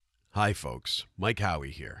Hi folks, Mike Howie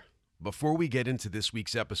here. Before we get into this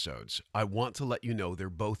week's episodes, I want to let you know they're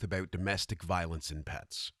both about domestic violence in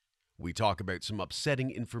pets. We talk about some upsetting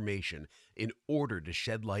information in order to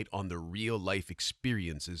shed light on the real-life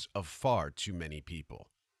experiences of far too many people.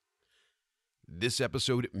 This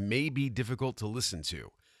episode may be difficult to listen to,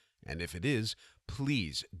 and if it is,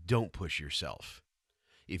 please don't push yourself.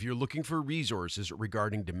 If you're looking for resources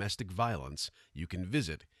regarding domestic violence, you can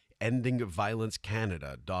visit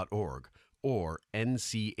endingviolencecanada.org or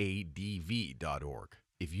ncadv.org.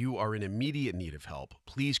 If you are in immediate need of help,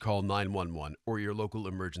 please call 911 or your local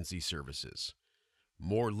emergency services.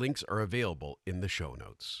 More links are available in the show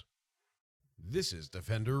notes. This is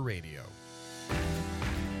Defender Radio.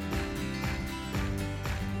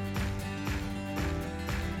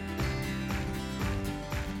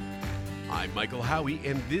 I'm Michael Howie,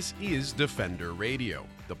 and this is Defender Radio,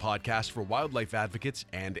 the podcast for wildlife advocates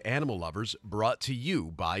and animal lovers, brought to you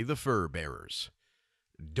by the Fur Bearers.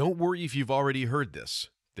 Don't worry if you've already heard this.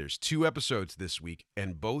 There's 2 episodes this week,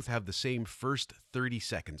 and both have the same first 30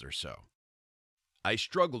 seconds or so. I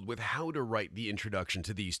struggled with how to write the introduction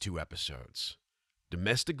to these 2 episodes.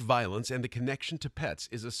 Domestic violence and the connection to pets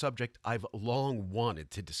is a subject I've long wanted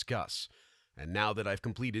to discuss, and now that I've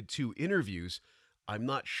completed 2 interviews, I'm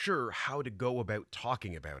not sure how to go about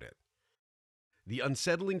talking about it. The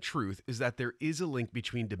unsettling truth is that there is a link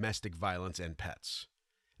between domestic violence and pets.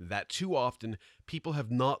 That too often, people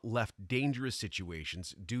have not left dangerous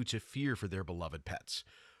situations due to fear for their beloved pets,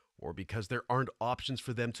 or because there aren't options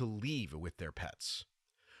for them to leave with their pets.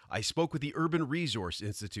 I spoke with the Urban Resource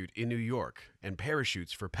Institute in New York and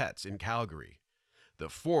Parachutes for Pets in Calgary. The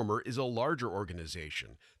former is a larger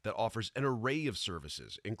organization that offers an array of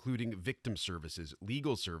services, including victim services,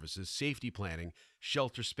 legal services, safety planning,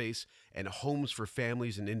 shelter space, and homes for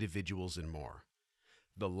families and individuals, and more.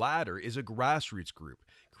 The latter is a grassroots group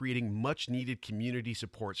creating much-needed community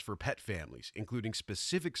supports for pet families, including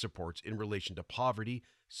specific supports in relation to poverty,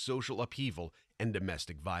 social upheaval, and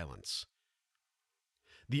domestic violence.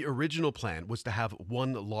 The original plan was to have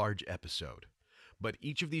 1 large episode. But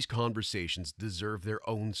each of these conversations deserve their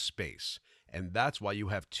own space, and that's why you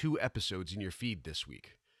have 2 episodes in your feed this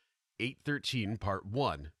week, 813 Part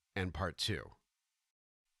 1 and Part 2.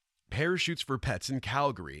 Parachutes for Pets in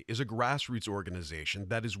Calgary is a grassroots organization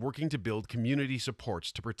that is working to build community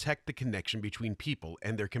supports to protect the connection between people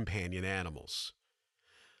and their companion animals.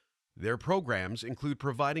 Their programs include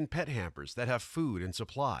providing pet hampers that have food and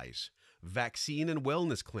supplies, vaccine and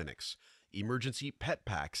wellness clinics, emergency pet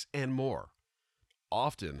packs, and more.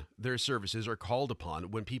 Often, their services are called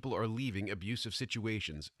upon when people are leaving abusive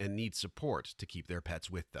situations and need support to keep their pets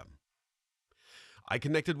with them. I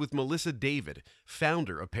connected with Melissa David,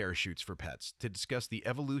 founder of Parachutes for Pets, to discuss the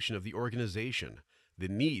evolution of the organization, the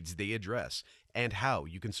needs they address, and how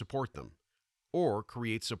you can support them, or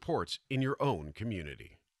create supports in your own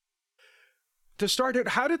community. To start out,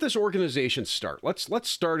 how did this organization start? Let's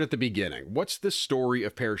start at the beginning. What's the story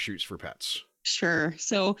of Parachutes for Pets? Sure.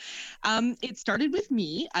 So it started with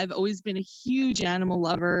me. I've always been a huge animal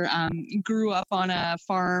lover. Grew up on a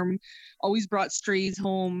farm, always brought strays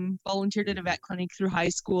home, volunteered at a vet clinic through high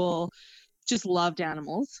school, just loved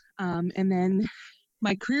animals. And then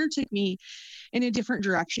my career took me in a different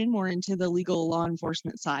direction, more into the legal law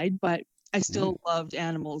enforcement side, but I still loved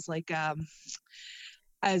animals. Like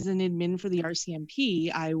as an admin for the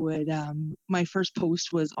RCMP, I would, my first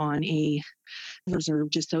post was on a reserve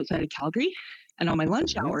just outside of Calgary. And on my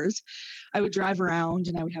lunch hours, I would drive around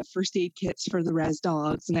and I would have first aid kits for the res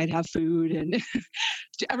dogs, and I'd have food, and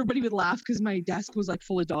everybody would laugh because my desk was like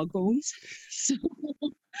full of dog bones. So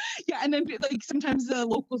yeah. And then like sometimes the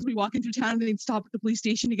locals would be walking through town and they'd stop at the police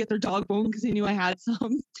station to get their dog bone because they knew I had some.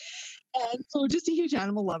 And so just a huge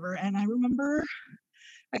animal lover. And I remember,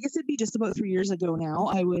 I guess it'd be just about 3 years ago now,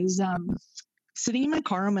 I was sitting in my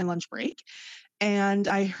car on my lunch break, and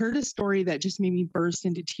I heard a story that just made me burst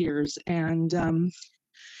into tears. And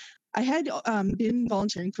I had been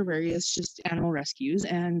volunteering for various just animal rescues,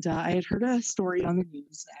 and I had heard a story on the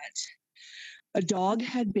news that a dog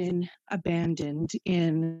had been abandoned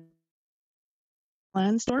in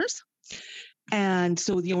land stores. And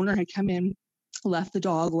so the owner had come in, left the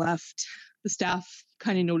dog, left the staff,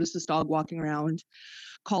 kind of noticed this dog walking around,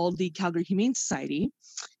 called the Calgary Humane Society.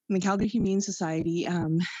 And the Calgary Humane Society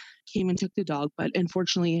came and took the dog, but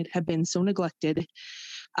unfortunately it had been so neglected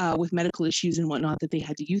with medical issues and whatnot that they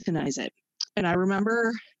had to euthanize it. And I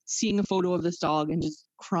remember seeing a photo of this dog and just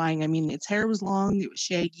crying. I mean, its hair was long, it was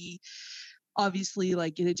shaggy. Obviously,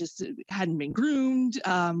 like it just hadn't been groomed,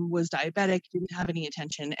 was diabetic, didn't have any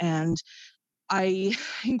attention. And I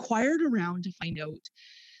inquired around to find out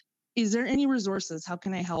is there any resources? How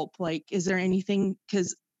can I help? Like, is there anything?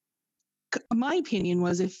 Because my opinion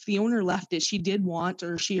was if the owner left it, she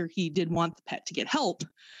or he did want the pet to get help,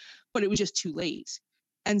 but it was just too late.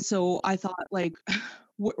 And so I thought, like,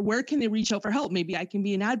 where can they reach out for help? Maybe I can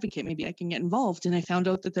be an advocate. Maybe I can get involved. And I found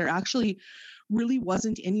out that there actually really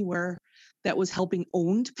wasn't anywhere that was helping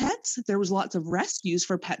owned pets. There was lots of rescues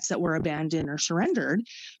for pets that were abandoned or surrendered,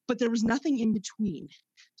 but there was nothing in between.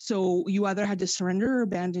 So you either had to surrender or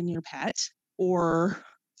abandon your pet, or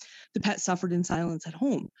the pet suffered in silence at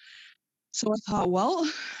home. So I thought, well,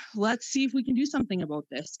 let's see if we can do something about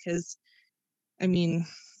this. Because, I mean,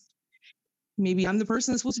 maybe I'm the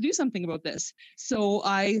person that's supposed to do something about this. So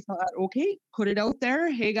I thought, okay, put it out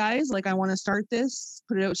there. Hey guys, like, I want to start this,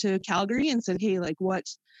 put it out to Calgary and said, hey, like, what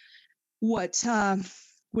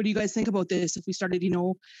do you guys think about this? If we started,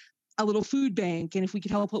 a little food bank, and if we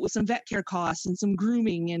could help out with some vet care costs and some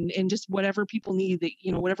grooming and just whatever people need, that,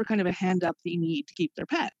 whatever kind of a hand up they need to keep their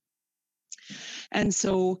pet. And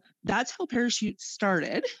so that's how Parachute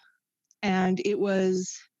started. And it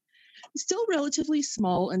was still relatively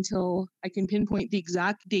small until I can pinpoint the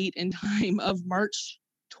exact date and time of March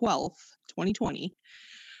 12th, 2020,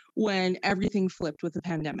 when everything flipped with the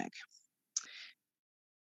pandemic.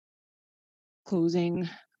 Closing,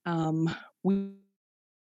 we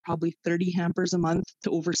probably 30 hampers a month to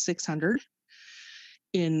over 600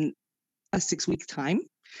 in a 6-week time.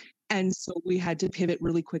 And so we had to pivot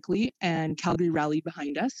really quickly, and Calgary rallied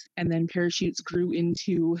behind us. And then Parachutes grew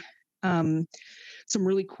into some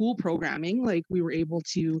really cool programming. Like, we were able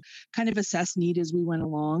to kind of assess need as we went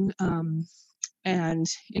along. And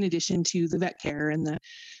in addition to the vet care and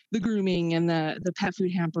the grooming and the pet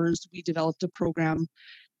food hampers, we developed a program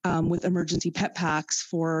with emergency pet packs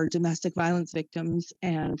for domestic violence victims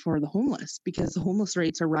and for the homeless, because the homeless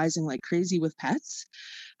rates are rising like crazy with pets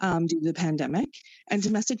due to the pandemic, and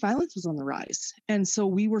domestic violence was on the rise. And so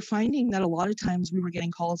we were finding that a lot of times we were getting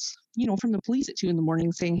calls, from the police at 2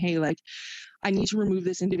 a.m. saying, hey, like, I need to remove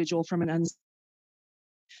this individual from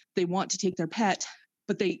they want to take their pet,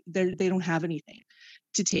 but they don't have anything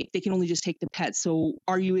to take. They can only just take the pet. So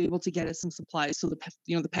are you able to get us some supplies so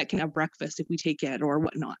the pet can have breakfast if we take it or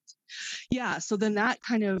whatnot? Yeah. So then that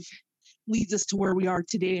kind of leads us to where we are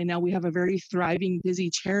today. And now we have a very thriving, busy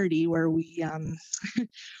charity where we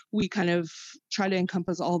we kind of try to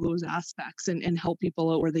encompass all those aspects and help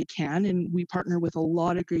people out where they can. And we partner with a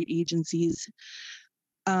lot of great agencies,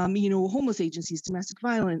 homeless agencies, domestic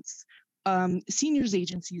violence, seniors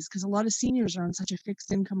agencies, because a lot of seniors are on such a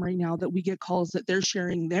fixed income right now that we get calls that they're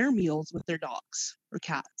sharing their meals with their dogs or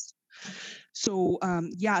cats. So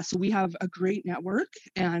so we have a great network,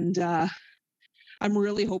 and I'm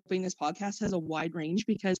really hoping this podcast has a wide range,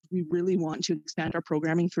 because we really want to expand our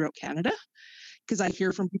programming throughout Canada, because I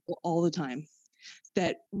hear from people all the time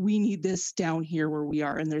that we need this down here where we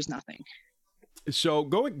are and there's nothing. So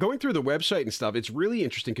going through the website and stuff, it's really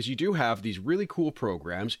interesting because you do have these really cool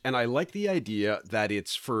programs, and I like the idea that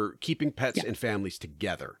it's for keeping pets and families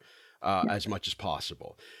together as much as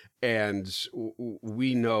possible. And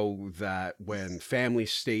we know that when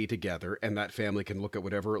families stay together, and that family can look at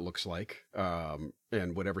whatever it looks like,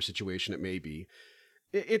 and whatever situation it may be,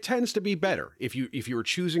 it tends to be better if you are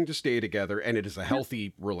choosing to stay together and it is a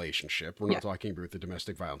healthy relationship. We're not talking about the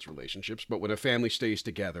domestic violence relationships, but when a family stays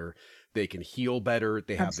together, they can heal better.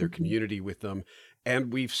 They have their community with them.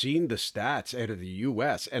 And we've seen the stats out of the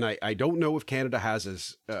US, and I don't know if Canada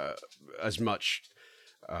has as much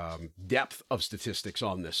depth of statistics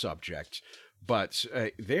on this subject, but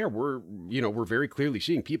we're very clearly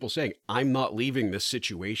seeing people saying, I'm not leaving this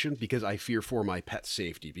situation because I fear for my pet's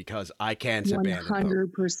safety, because I can't abandon them.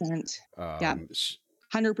 100%.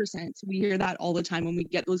 100%. We hear that all the time when we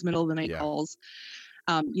get those middle of the night calls,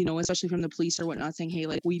 especially from the police or whatnot, saying, hey,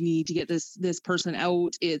 like, we need to get this person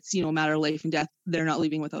out. It's, a matter of life and death. They're not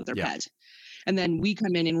leaving without their pet. And then we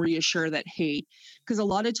come in and reassure that, hey, because a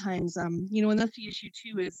lot of times, and that's the issue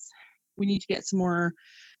too, is we need to get some more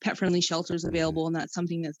pet-friendly shelters available, and that's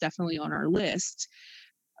something that's definitely on our list.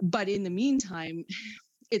 But in the meantime,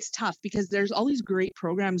 it's tough because there's all these great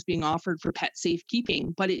programs being offered for pet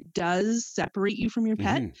safekeeping, but it does separate you from your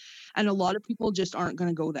pet, and a lot of people just aren't going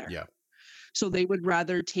to go there. Yeah. So they would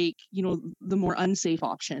rather take, the more unsafe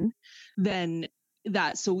option than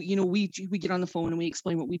that. So, we get on the phone and we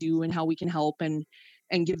explain what we do and how we can help and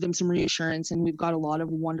give them some reassurance. And we've got a lot of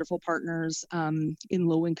wonderful partners in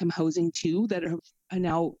low-income housing too, that have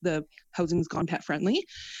now the housing's gone pet friendly,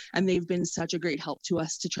 and they've been such a great help to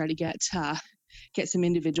us to try to get some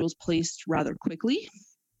individuals placed rather quickly.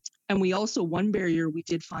 And we also, one barrier we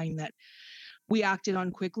did find that we acted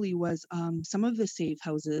on quickly was some of the safe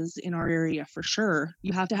houses in our area, for sure.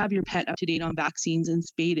 You have to have your pet up to date on vaccines and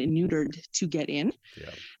spayed and neutered to get in. Yeah.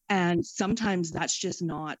 And sometimes that's just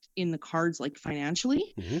not in the cards, like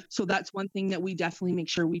financially. Mm-hmm. So that's one thing that we definitely make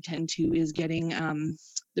sure we tend to is getting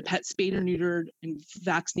the pet spayed or neutered and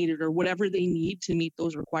vaccinated or whatever they need to meet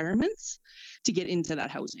those requirements to get into that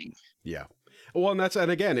housing. Yeah. Well,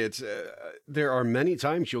 and again, it's there are many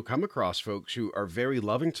times you'll come across folks who are very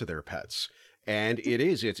loving to their pets. And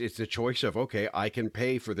it's the choice of, okay, I can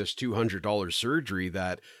pay for this $200 surgery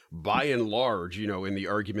that by and large, in the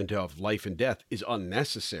argument of life and death is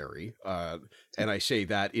unnecessary. And I say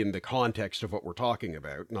that in the context of what we're talking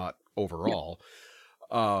about, not overall.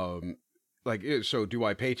 Yeah. So do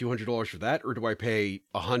I pay $200 for that, or do I pay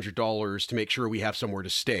 $100 to make sure we have somewhere to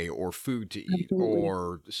stay or food to eat? Absolutely.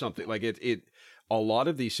 Or something like it? A lot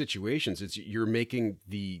of these situations, you're making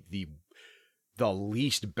the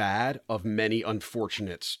least bad of many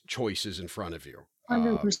unfortunate choices in front of you.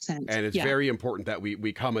 100%. And it's very important that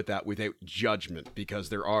we come at that without judgment, because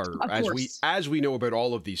there are, as we know about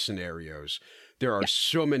all of these scenarios, there are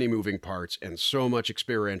so many moving parts and so much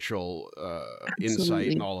experiential insight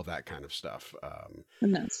and all of that kind of stuff.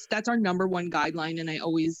 And that's our number one guideline. And I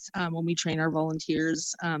always, when we train our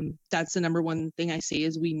volunteers, that's the number one thing I say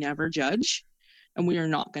is we never judge. And we are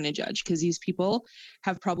not going to judge, because these people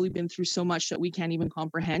have probably been through so much that we can't even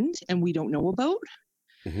comprehend and we don't know about.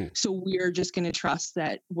 Mm-hmm. So we are just going to trust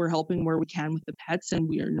that we're helping where we can with the pets, and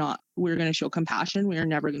we're going to show compassion. We are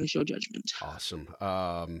never going to show judgment. Awesome.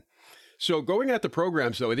 So going at the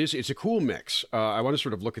programs, though, it's a cool mix. I want to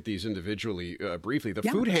sort of look at these individually briefly. The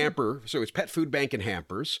food hamper, so it's Pet Food Bank and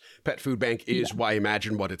hampers. Pet Food Bank is why I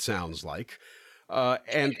imagine what it sounds like.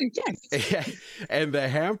 And and the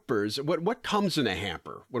hampers, what comes in a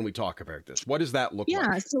hamper when we talk about this? What does that look like?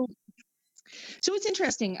 Yeah, so it's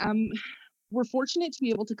interesting. We're fortunate to be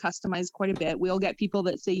able to customize quite a bit. We'll get people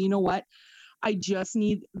that say, you know what, I just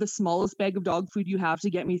need the smallest bag of dog food you have to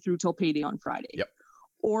get me through till payday on Friday. Yep.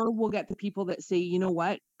 Or we'll get the people that say, you know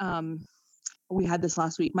what, we had this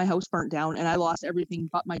last week. My house burnt down and I lost everything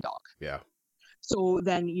but my dog. Yeah. So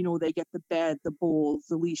then, they get the bed, the bowls,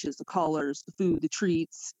 the leashes, the collars, the food, the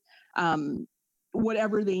treats,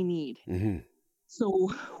 whatever they need. Mm-hmm.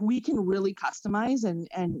 So we can really customize and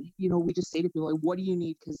we just say to people, like, what do you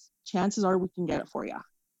need? Because chances are we can get it for you.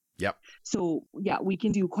 Yep. So yeah, we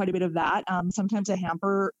can do quite a bit of that. Sometimes a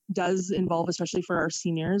hamper does involve, especially for our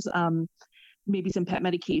seniors, maybe some pet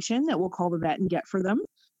medication that we'll call the vet and get for them.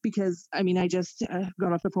 Because I just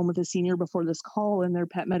got off the phone with a senior before this call, and their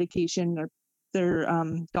pet medication, their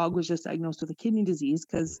dog was just diagnosed with a kidney disease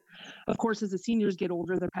because, of course, as the seniors get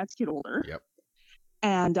older, their pets get older. Yep.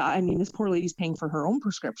 And this poor lady's paying for her own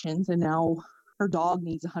prescriptions, and now her dog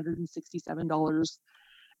needs $167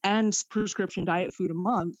 and prescription diet food a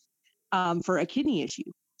month for a kidney issue.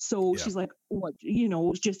 So she's like, what,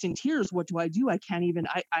 just in tears, what do I do? I can't even,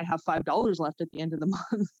 I have $5 left at the end of the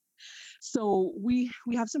month. So we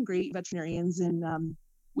have some great veterinarians, and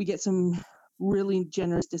we get some really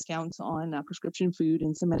generous discounts on prescription food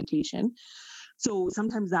and some medication. So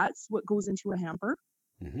sometimes that's what goes into a hamper.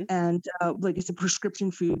 Mm-hmm. And like I said,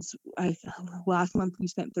 prescription foods, last month we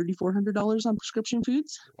spent $3,400 on prescription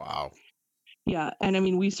foods. Wow. Yeah.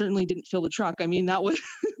 And we certainly didn't fill the truck. That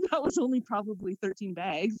was only probably 13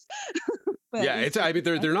 bags. But yeah,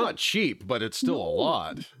 they're not cheap, but it's still a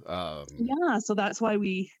lot. Yeah. So that's why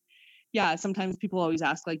sometimes people always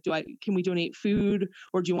ask, like, can we donate food,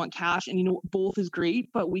 or do you want cash? And both is great,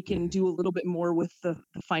 but we can do a little bit more with the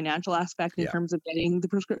financial aspect in terms of getting the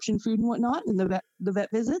prescription food and whatnot, and the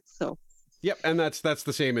vet visits. So. Yep, and that's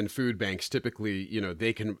the same in food banks. Typically,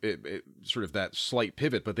 they can sort of that slight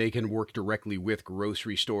pivot, but they can work directly with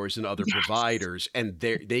grocery stores and other providers, and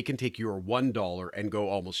they can take your $1 and go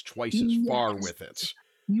almost twice as far with it.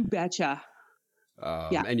 You betcha.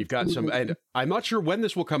 And you've got some, and I'm not sure when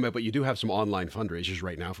this will come out, but you do have some online fundraisers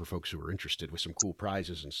right now for folks who are interested, with some cool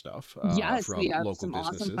prizes and stuff. Yes, from we have local some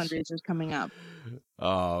businesses. awesome fundraisers coming up.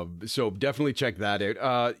 So definitely check that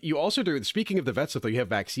out. You also do, speaking of the vet stuff, though, you have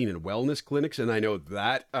vaccine and wellness clinics, and I know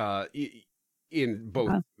that in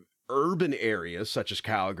both urban areas such as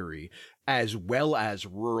Calgary, as well as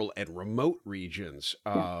rural and remote regions,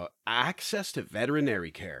 access to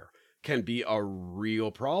veterinary care can be a real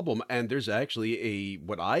problem. And there's actually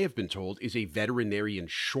what I have been told is a veterinarian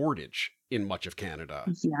shortage in much of Canada.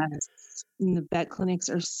 Yes. And the vet clinics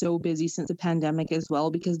are so busy since the pandemic as well,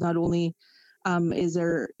 because not only is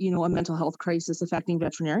there, a mental health crisis affecting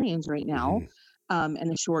veterinarians right now,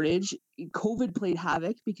 and a shortage. COVID played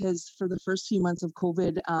havoc because for the first few months of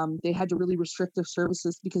COVID, they had to really restrict their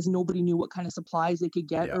services because nobody knew what kind of supplies they could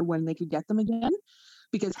get or when they could get them again,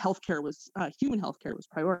 because human healthcare was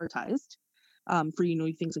prioritized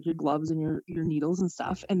for, things like your gloves and your needles and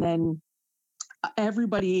stuff. And then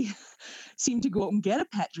everybody seemed to go out and get a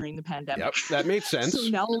pet during the pandemic. Yep, that made sense. So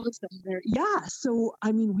now all of a sudden so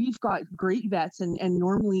I mean, we've got great vets, and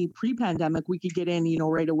normally pre-pandemic we could get in,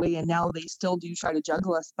 right away, and now they still do try to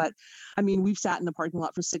juggle us. But I mean, we've sat in the parking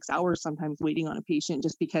lot for 6 hours sometimes waiting on a patient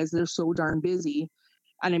just because they're so darn busy.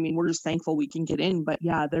 And I mean, we're just thankful we can get in, but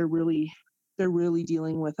yeah, they're really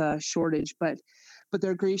dealing with a shortage, but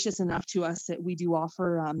they're gracious enough to us that we do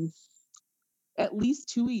offer at least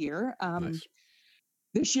 2 a year. Nice.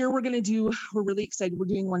 This year we're really excited. We're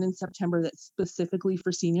doing one in September that's specifically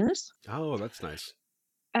for seniors. Oh, that's nice.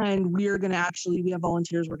 And we have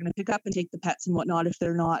volunteers. We're going to pick up and take the pets and whatnot if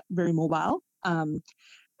they're not very mobile.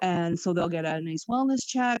 And so they'll get a nice wellness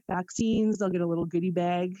check, vaccines, they'll get a little goodie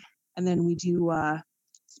bag. And then we do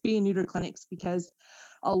spay and neuter clinics, because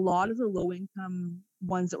a lot of the low income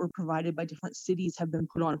ones that were provided by different cities have been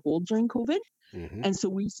put on hold during COVID. Mm-hmm. And so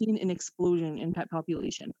we've seen an explosion in pet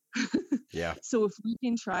population. Yeah. So if we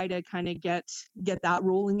can try to kind of get that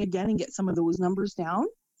rolling again and get some of those numbers down.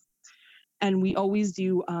 And we always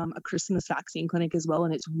do a Christmas vaccine clinic as well.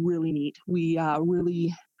 And it's really neat. We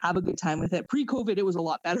really have a good time with it. Pre-COVID, it was a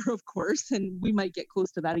lot better, of course, and we might get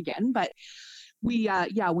close to that again. But we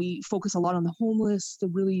focus a lot on the homeless, the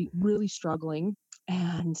really, really struggling.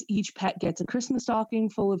 And each pet gets a Christmas stocking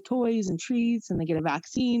full of toys and treats, and they get a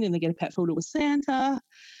vaccine, and they get a pet photo with Santa.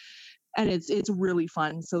 And it's really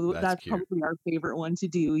fun. So that's probably our favorite one to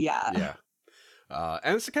do. Yeah. Yeah.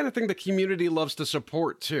 And it's the kind of thing the community loves to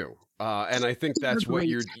support too. And I think that's what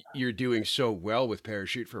you're doing so well with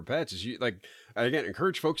Parachute for Pets is again,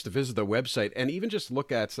 encourage folks to visit the website and even just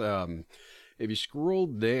look at, if you scroll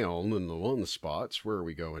down in the spots, where are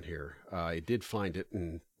we going here? I did find it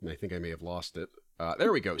and I think I may have lost it.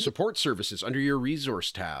 There we go. Support services under your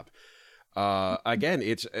resource tab. Again,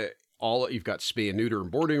 it's you've got spay and neuter and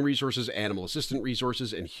boarding resources, animal assistant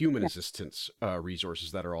resources, and human assistance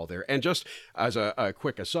resources that are all there. And just as a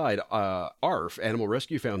quick aside, ARF, Animal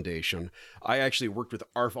Rescue Foundation, I actually worked with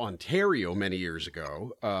ARF Ontario many years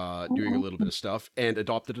ago, doing a little bit of stuff, and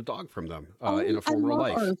adopted a dog from them in a former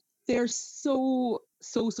life. ARF. They're so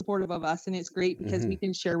supportive of us, and it's great because we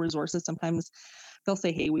can share resources. Sometimes they'll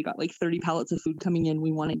say, hey, we got like 30 pallets of food coming in.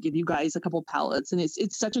 We want to give you guys a couple pallets. And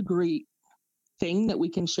it's such a great thing that we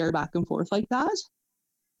can share back and forth like that.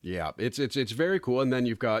 Yeah, it's very cool. And then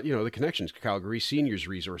you've got, the connections, Calgary Seniors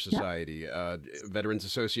Resource Society, Veterans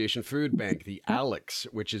Association Food Bank, the ALEX,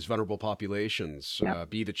 which is Vulnerable Populations,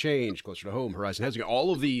 Be the Change, Closer to Home, Horizon Housing.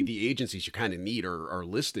 All of the agencies you kind of need are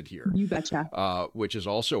listed here. You betcha. Which is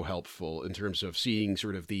also helpful in terms of seeing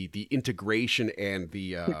sort of the integration and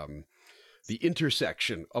the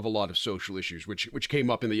intersection of a lot of social issues, which came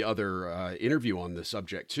up in the other interview on the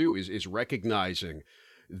subject too, is recognizing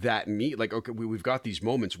that need. Like, okay, we've got these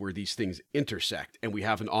moments where these things intersect and we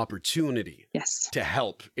have an opportunity to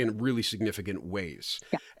help in really significant ways.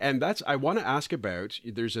 Yeah. And I want to ask about,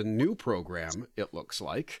 there's a new program, it looks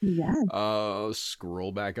like. Yeah.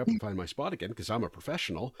 Scroll back up and find my spot again because I'm a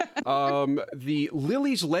professional. The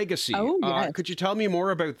Lily's Legacy. Oh, yes. Could you tell me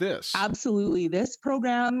more about this? Absolutely. This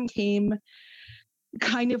program came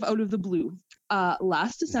kind of out of the blue.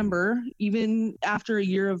 Last December, even after a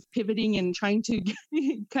year of pivoting and trying to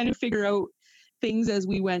kind of figure out things as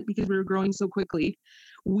we went because we were growing so quickly,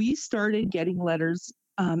 we started getting letters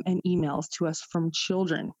and emails to us from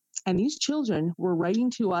children. And these children were writing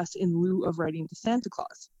to us in lieu of writing to Santa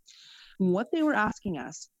Claus. What they were asking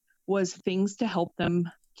us was things to help them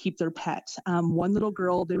keep their pet. One little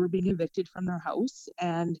girl, they were being evicted from their house,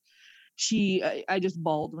 and I just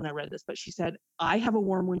bawled when I read this, but she said, I have a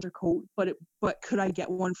warm winter coat, but could I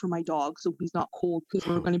get one for my dog so he's not cold because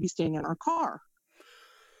we're going to be staying in our car?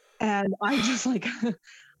 And I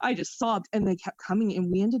just sobbed, and they kept coming,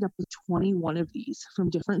 and we ended up with 21 of these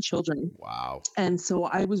from different children. Wow. And so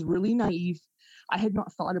I was really naive. I had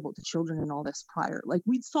not thought about the children and all this prior. Like,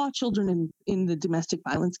 we saw children in the domestic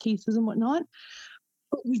violence cases and whatnot,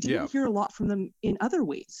 but we didn't hear a lot from them in other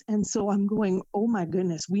ways. And so I'm going, oh my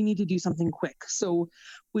goodness, we need to do something quick. So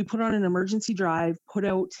we put on an emergency drive, put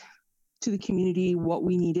out to the community what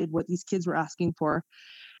we needed, what these kids were asking for.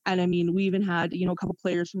 And I mean, we even had, a couple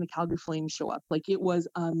players from the Calgary Flames show up. Like, it was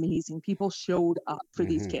amazing. People showed up for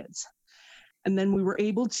these kids. And then we were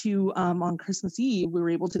able to, on Christmas Eve, we were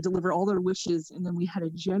able to deliver all their wishes. And then we had a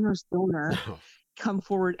generous donor come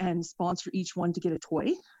forward and sponsor each one to get a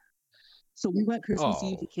toy. So we went Christmas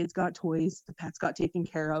Eve, Oh. the kids got toys, the pets got taken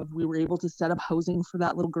care of. We were able to set up housing for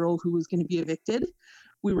that little girl who was going to be evicted.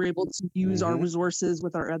 We were able to use our resources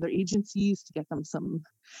with our other agencies to get them some,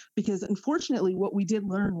 because unfortunately what we did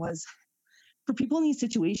learn was for people in these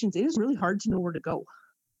situations, it is really hard to know where to go,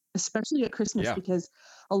 especially at Christmas, Yeah. because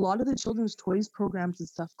a lot of the children's toys programs and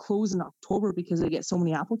stuff close in October because they get so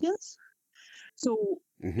many applicants. So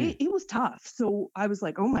it was tough. So I was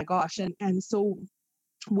like, oh my gosh. And so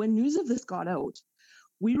when news of this got out,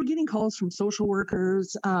 we were getting calls from social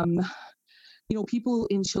workers, people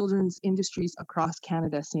in children's industries across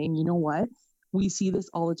Canada saying, you know what, we see this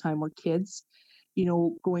all the time where kids,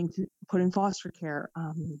 going to put in foster care,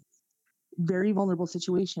 very vulnerable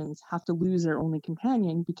situations, have to lose their only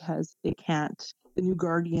companion because the new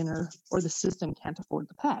guardian or the system can't afford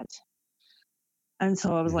the pet. And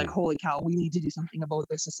so I was like, holy cow, we need to do something about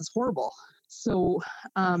this. This is horrible. So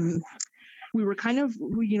we were kind of,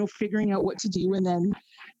 figuring out what to do. And then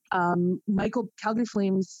Calgary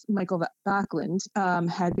Flames, Michael Backlund,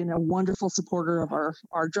 had been a wonderful supporter of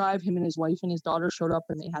our drive. Him and his wife and his daughter showed up,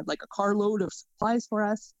 and they had like a carload of supplies for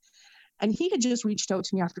us. And he had just reached out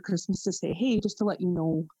to me after Christmas to say, hey, just to let you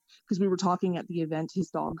know, because we were talking at the event,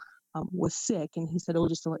 his dog was sick. And he said, oh,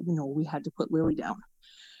 just to let you know, we had to put Lily down.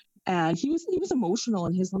 And he was emotional,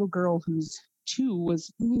 and his little girl, who's 2,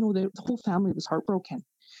 was, the whole family was heartbroken.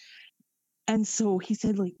 And so he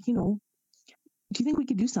said, like, do you think we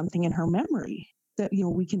could do something in her memory that,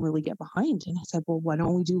 we can really get behind? And I said, well, why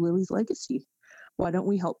don't we do Lily's Legacy? Why don't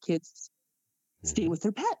we help kids stay with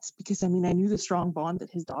their pets? Because, I knew the strong bond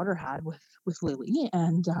that his daughter had with Lily,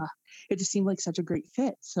 and it just seemed like such a great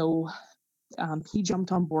fit. So he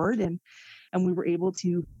jumped on board, and we were able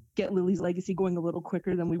to get Lily's Legacy going a little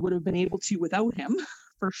quicker than we would have been able to without him,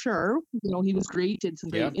 for sure. He was great, did some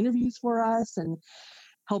great interviews for us, and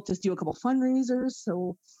helped us do a couple fundraisers.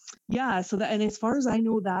 So and as far as I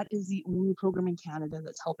know, that is the only program in Canada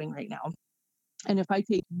that's helping right now. And if I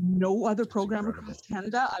take no other program across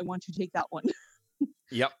Canada, I want to take that one.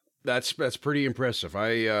 Yep. That's pretty impressive.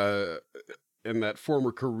 I in that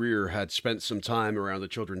former career had spent some time around the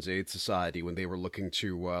Children's Aid Society when they were looking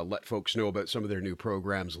to let folks know about some of their new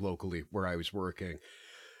programs locally where I was working.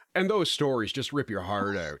 And those stories just rip your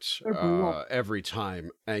heart out every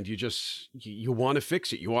time. And you want to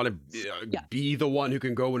fix it. You want to be the one who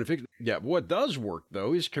can go and fix it. Yeah. What does work,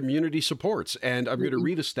 though, is community supports. And I'm going to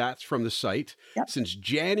read the stats from the site. Yep. Since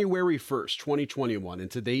January 1st, 2021,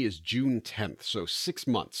 and today is June 10th, so 6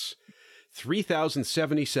 months,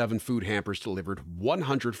 3,077 food hampers delivered,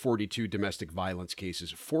 142 domestic violence cases,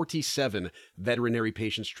 47 veterinary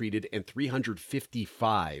patients treated, and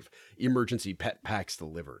 355 emergency pet packs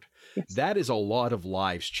delivered. Yes. That is a lot of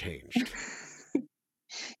lives changed.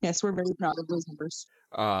 Yes, we're very proud of those numbers.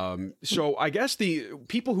 So I guess the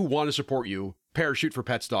people who want to support you,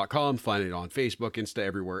 parachuteforpets.com, find it on Facebook, Insta,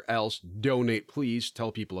 everywhere else. Donate, please.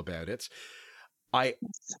 Tell people about it. I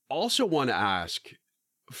also want to ask,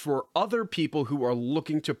 for other people who are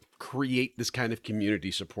looking to create this kind of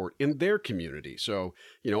community support in their community. So,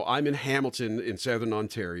 I'm in Hamilton in Southern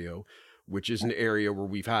Ontario, which is an area where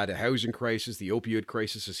we've had a housing crisis. The opioid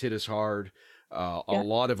crisis has hit us hard, a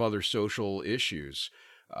lot of other social issues.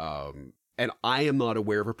 And I am not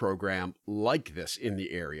aware of a program like this in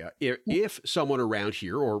the area. If someone around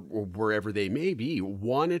here or wherever they may be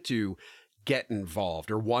wanted to get involved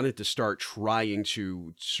or wanted to start trying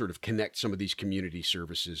to sort of connect some of these community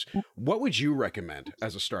services, what would you recommend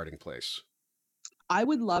as a starting place? I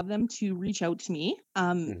would love them to reach out to me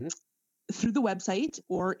through the website,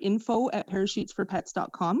 or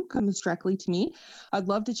info@parachutesforpets.com comes directly to me. I'd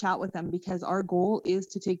love to chat with them because our goal is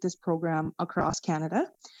to take this program across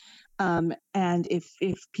Canada. And if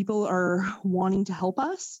people are wanting to help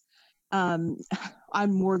us, I'm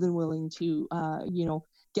more than willing to,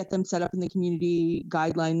 get them set up in the community,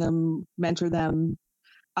 guideline them, mentor them,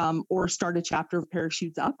 or start a chapter of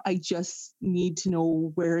Parachutes Up. I just need to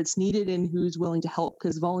know where it's needed and who's willing to help,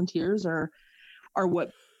 because volunteers are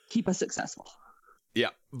what keep us successful.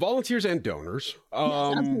 Yeah, volunteers and donors.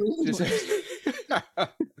 Yes,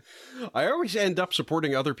 I always end up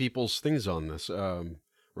supporting other people's things on this,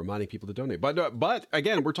 reminding people to donate. But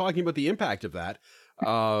again, we're talking about the impact of that.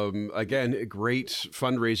 Again, great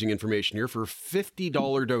fundraising information here. For a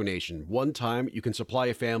 $50 donation, one time, you can supply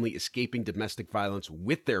a family escaping domestic violence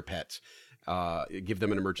with their pets. Give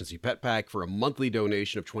them an emergency pet pack for a monthly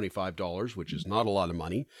donation of $25, which is not a lot of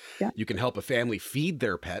money. Yeah. You can help a family feed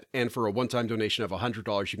their pet. And for a one-time donation of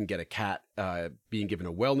 $100, you can get a cat being given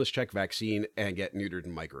a wellness check, vaccine, and get neutered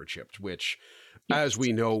and microchipped, which, as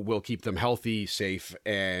we know, will keep them healthy, safe,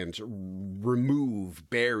 and remove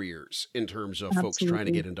barriers in terms of folks trying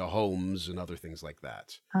to get into homes and other things like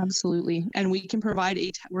that. Absolutely. And we can provide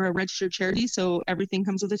we're a registered charity, so everything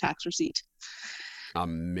comes with a tax receipt.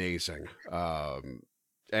 Amazing.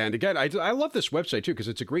 And again, I love this website too, because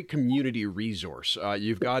it's a great community resource.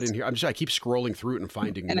 You've got in here, I keep scrolling through it and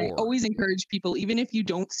finding more. And I always encourage people, even if you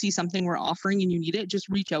don't see something we're offering and you need it, just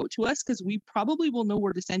reach out to us, because we probably will know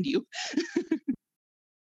where to send you.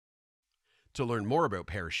 To learn more about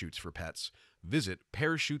Parachutes for Pets, visit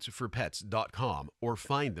parachutesforpets.com or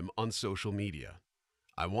find them on social media.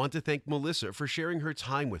 I want to thank Melissa for sharing her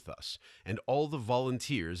time with us and all the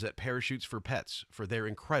volunteers at Parachutes for Pets for their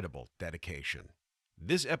incredible dedication.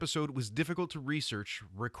 This episode was difficult to research,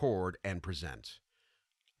 record, and present.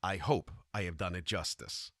 I hope I have done it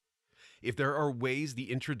justice. If there are ways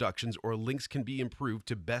the introductions or links can be improved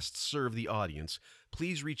to best serve the audience,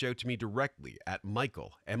 please reach out to me directly at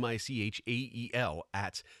Michael, Michael,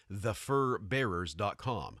 at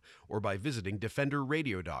thefurbearers.com or by visiting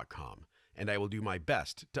defenderradio.com, and I will do my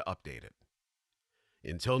best to update it.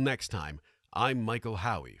 Until next time, I'm Michael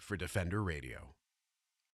Howie for Defender Radio.